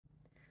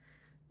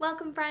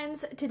Welcome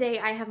friends! Today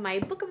I have my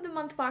book of the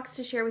month box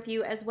to share with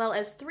you, as well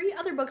as 3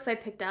 other books I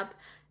picked up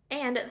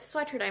and the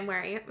sweatshirt I'm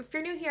wearing. If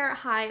you're new here,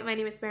 hi, my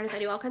name is Meredith. I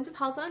do all kinds of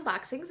hauls and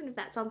unboxings, and if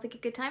that sounds like a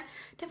good time,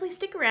 definitely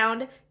stick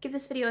around, give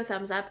this video a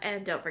thumbs up,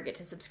 and don't forget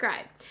to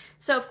subscribe.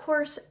 So of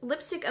course,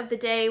 lipstick of the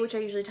day, which I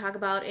usually talk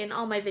about in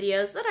all my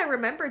videos that I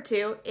remember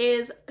to,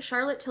 is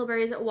Charlotte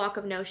Tilbury's Walk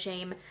of No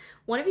Shame.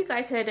 One of you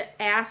guys had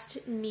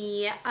asked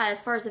me,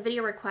 as far as a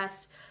video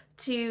request,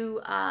 to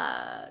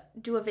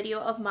do a video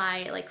of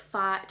my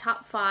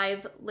top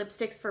 5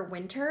 lipsticks for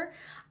winter.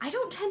 I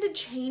don't tend to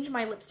change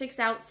my lipsticks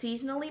out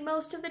seasonally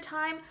most of the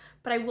time,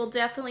 but I will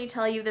definitely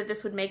tell you that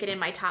this would make it in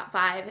my top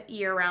 5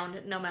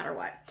 year-round no matter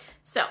what.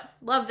 So,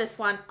 love this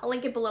one. I'll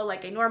link it below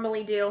like I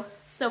normally do.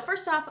 So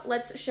first off,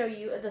 let's show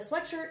you the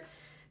sweatshirt.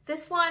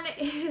 This one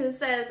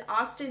says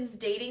Austin's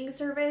Dating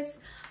Service.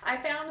 I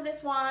found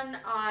this one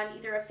on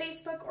either a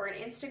Facebook or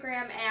an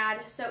Instagram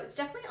ad, so it's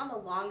definitely on the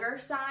longer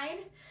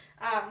side.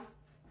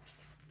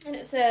 And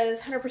it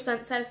says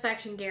 100%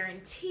 satisfaction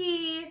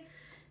guarantee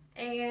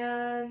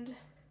and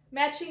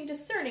matching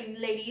discerning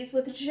ladies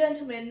with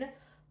gentlemen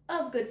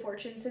of good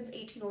fortune since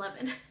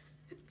 1811.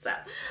 So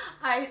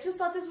I just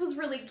thought this was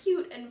really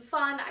cute and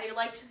fun. I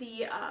liked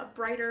the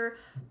brighter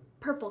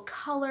purple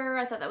color.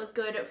 I thought that was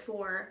good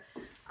for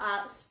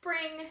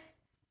spring,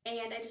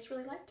 and I just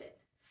really liked it.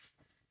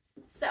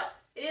 So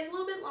it is a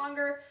little bit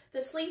longer.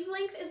 The sleeve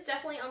length is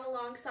definitely on the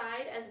long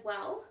side as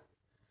well,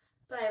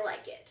 but I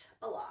like it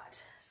a lot.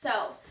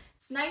 So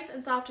it's nice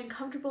and soft and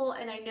comfortable,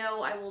 and I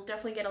know I will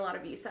definitely get a lot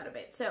of use out of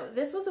it. So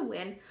this was a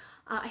win.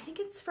 I think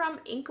it's from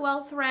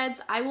Wantable.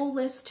 I will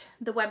list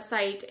the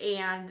website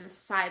and the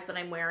size that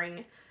I'm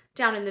wearing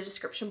down in the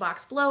description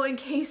box below in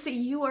case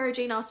you are a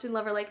Jane Austen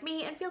lover like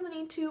me and feel the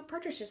need to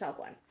purchase yourself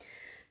one.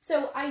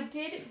 So I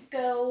did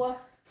go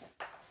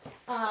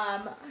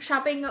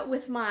shopping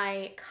with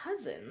my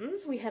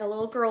cousins. We had a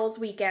little girls'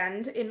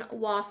 weekend in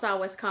Wausau,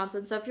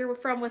 Wisconsin. So if you're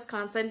from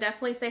Wisconsin,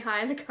 definitely say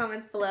hi in the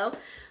comments below.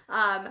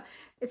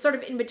 It's sort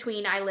of in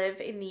between. I live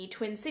in the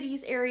Twin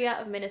Cities area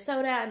of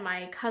Minnesota, and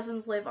my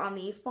cousins live on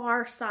the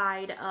far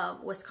side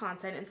of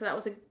Wisconsin. And so that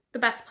was the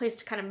best place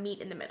to kind of meet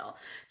in the middle.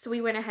 So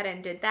we went ahead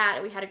and did that,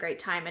 and we had a great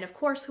time. And of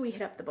course, we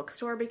hit up the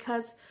bookstore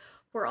because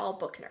we're all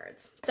book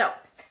nerds. So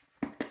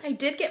I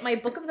did get my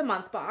book of the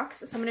month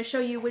box, so I'm going to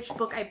show you which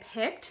book I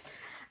picked,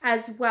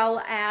 as well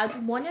as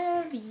one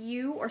of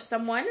you or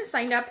someone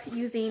signed up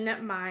using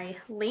my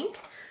link.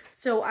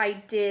 So I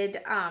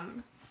did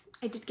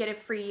get a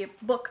free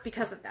book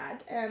because of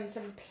that, and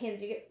some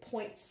pins. You get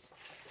points,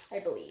 I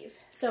believe.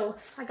 So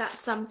I got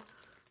some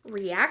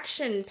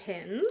reaction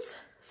pins,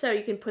 so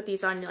you can put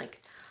these on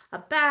like a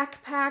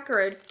backpack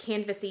or a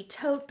canvasy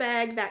tote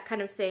bag, that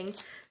kind of thing.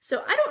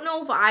 So I don't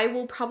know if I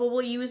will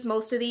probably use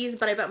most of these,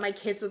 but I bet my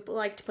kids would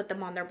like to put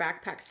them on their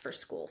backpacks for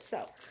school.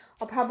 So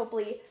I'll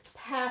probably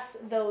pass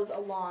those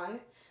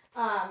along.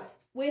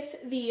 With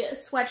the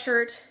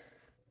sweatshirt,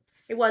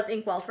 it was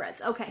Inkwell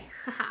Threads. Okay,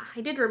 I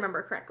did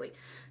remember correctly.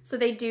 So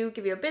they do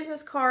give you a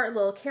business card,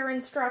 little care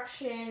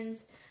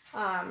instructions.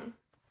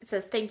 It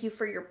says thank you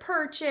for your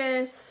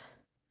purchase.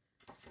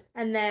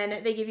 And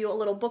then they give you a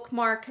little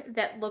bookmark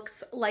that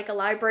looks like a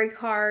library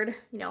card,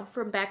 you know,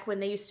 from back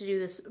when they used to do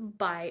this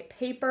by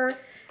paper.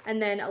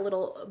 And then a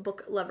little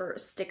book lover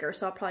sticker.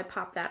 So I'll probably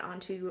pop that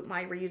onto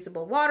my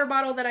reusable water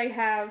bottle that I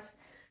have,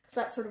 because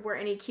that's sort of where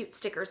any cute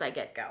stickers I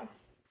get go.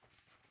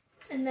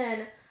 And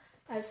then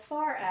as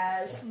far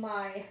as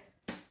my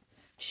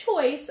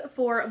choice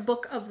for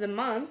book of the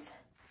month,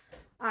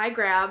 I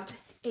grabbed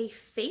A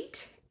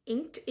Fate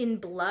Inked in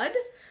Blood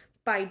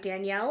by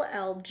Danielle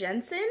L.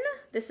 Jensen.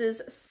 This is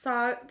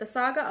the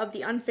Saga of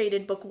the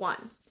Unfated Book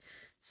 1.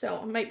 So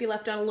I might be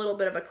left on a little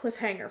bit of a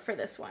cliffhanger for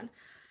this one.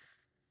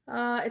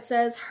 It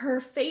says, her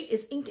fate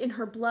is inked in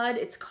her blood.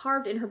 It's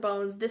carved in her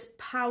bones. This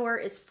power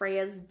is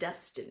Freya's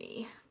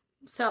destiny.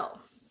 So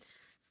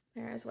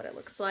there's what it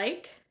looks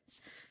like.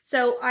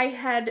 So I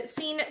had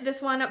seen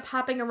this one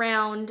popping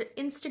around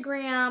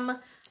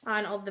Instagram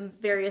on all the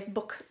various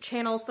book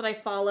channels that I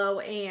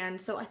follow,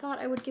 and so I thought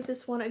I would give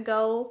this one a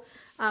go.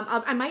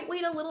 I might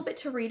wait a little bit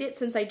to read it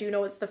since I do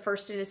know it's the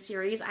first in a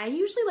series. I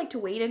usually like to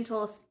wait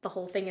until the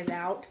whole thing is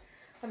out.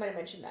 I might have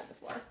mentioned that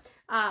before.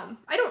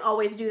 I don't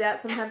always do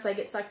that. Sometimes I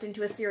get sucked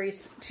into a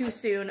series too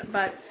soon,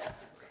 but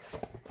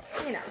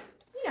you know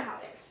how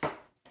it is.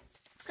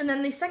 And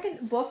then the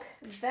second book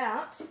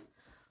that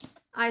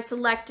I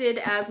selected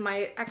as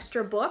my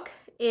extra book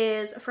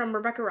is from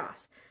Rebecca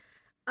Ross.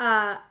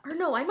 Or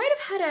no, I might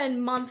have had a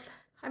month.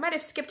 I might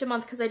have skipped a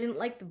month because I didn't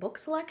like the book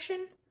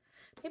selection.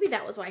 Maybe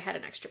that was why I had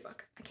an extra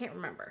book. I can't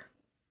remember.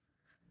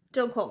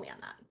 Don't quote me on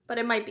that, but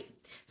it might be.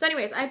 So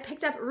anyways, I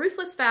picked up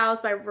Ruthless Vows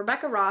by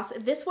Rebecca Ross.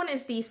 This one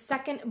is the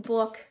second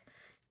book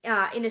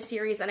in a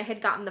series, and I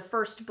had gotten the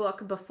first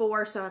book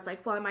before, so I was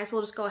like, well, I might as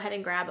well just go ahead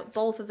and grab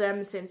both of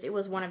them since it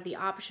was one of the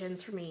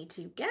options for me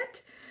to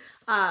get.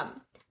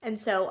 And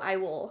so I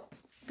will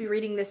be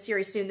reading this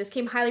series soon. This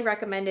came highly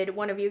recommended.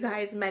 One of you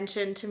guys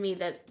mentioned to me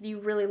that you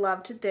really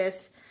loved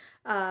this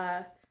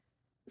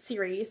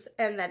series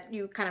and that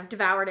you kind of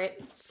devoured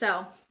it.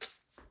 So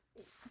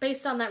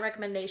based on that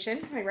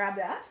recommendation, I grabbed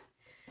that.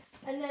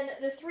 And then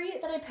the 3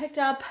 that I picked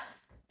up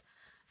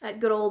at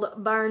good old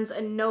Barnes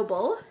 &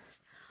 Noble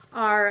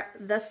are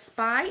The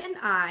Spy and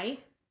I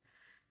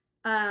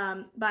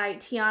by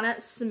Tiana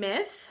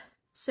Smith.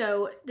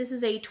 So this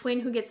is a twin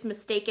who gets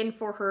mistaken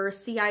for her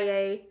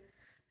CIA,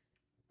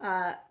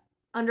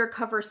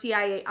 undercover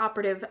CIA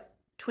operative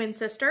twin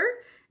sister,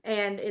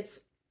 and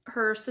it's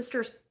her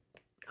sister's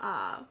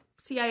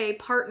CIA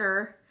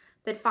partner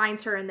that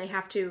finds her, and they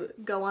have to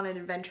go on an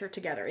adventure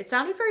together. It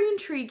sounded very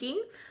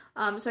intriguing,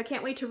 so I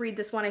can't wait to read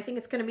this one. I think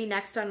it's going to be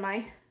next on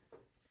my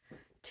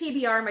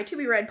TBR, my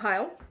to-be-read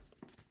pile.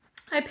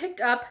 I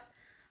picked up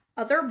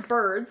Other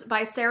Birds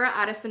by Sarah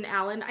Addison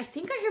Allen. I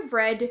think I have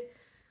read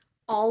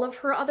all of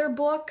her other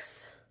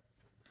books,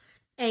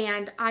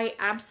 and I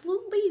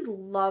absolutely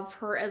love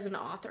her as an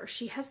author.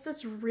 She has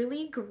this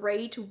really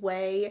great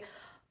way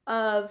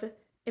of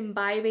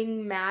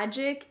imbibing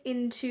magic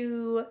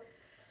into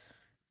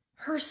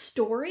her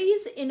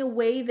stories in a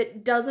way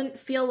that doesn't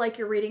feel like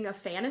you're reading a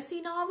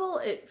fantasy novel.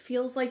 It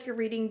feels like you're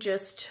reading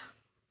just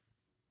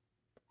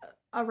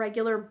a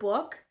regular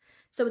book.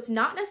 So it's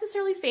not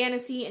necessarily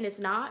fantasy and it's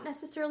not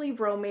necessarily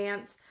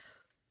romance,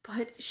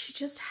 but she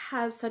just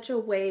has such a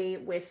way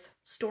with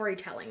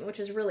storytelling,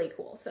 which is really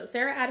cool. So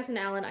Sarah Addison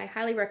Allen, I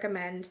highly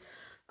recommend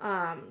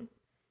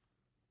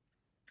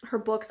her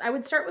books. I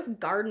would start with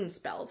Garden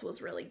Spells,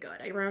 was really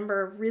good. I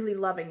remember really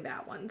loving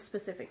that one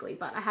specifically,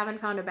 but I haven't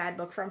found a bad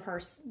book from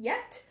her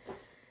yet.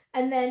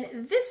 And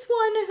then this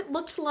one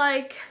looked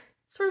like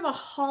sort of a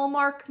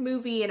Hallmark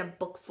movie in a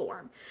book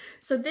form.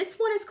 So this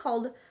one is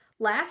called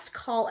Last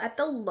Call at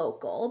the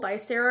Local by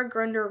Sarah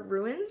Grunder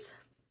Ruins.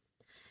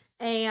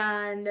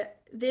 And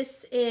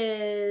this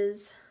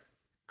is,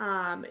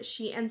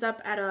 she ends up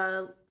at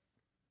a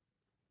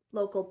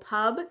local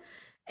pub,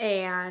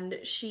 and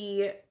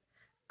she,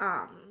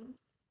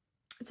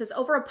 it says,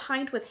 over a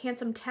pint with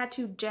handsome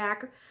tattooed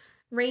Jack,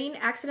 Rain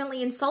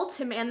accidentally insults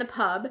him and the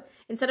pub.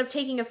 Instead of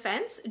taking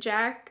offense,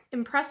 Jack,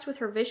 impressed with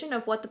her vision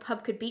of what the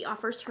pub could be,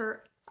 offers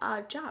her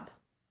a job,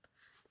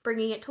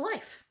 bringing it to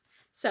life.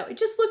 So it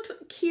just looked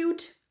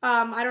cute.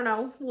 I don't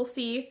know. We'll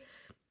see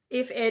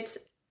if it's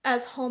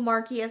as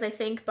Hallmarky as I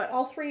think, but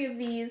all 3 of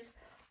these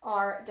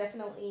are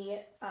definitely,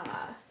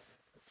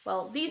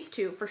 well, these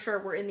 2 for sure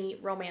were in the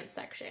romance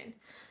section.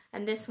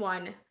 And this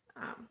one,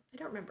 I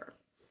don't remember.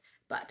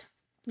 But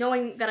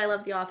knowing that I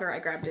love the author, I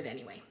grabbed it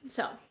anyway.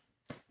 So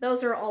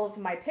those are all of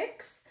my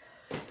picks.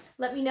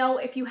 Let me know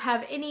if you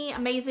have any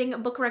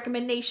amazing book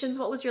recommendations.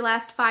 What was your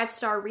last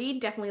 5-star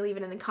read? Definitely leave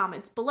it in the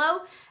comments below.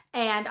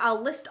 And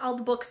I'll list all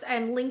the books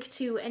and link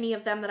to any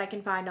of them that I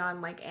can find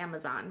on like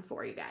Amazon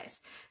for you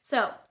guys.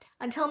 So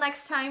until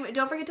next time,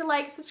 don't forget to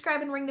like,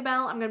 subscribe, and ring the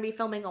bell. I'm going to be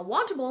filming a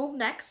Wantable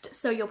next,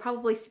 so you'll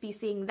probably be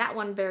seeing that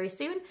one very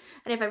soon.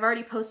 And if I've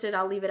already posted,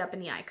 I'll leave it up in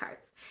the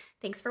iCards.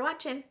 Thanks for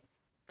watching.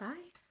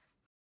 Bye.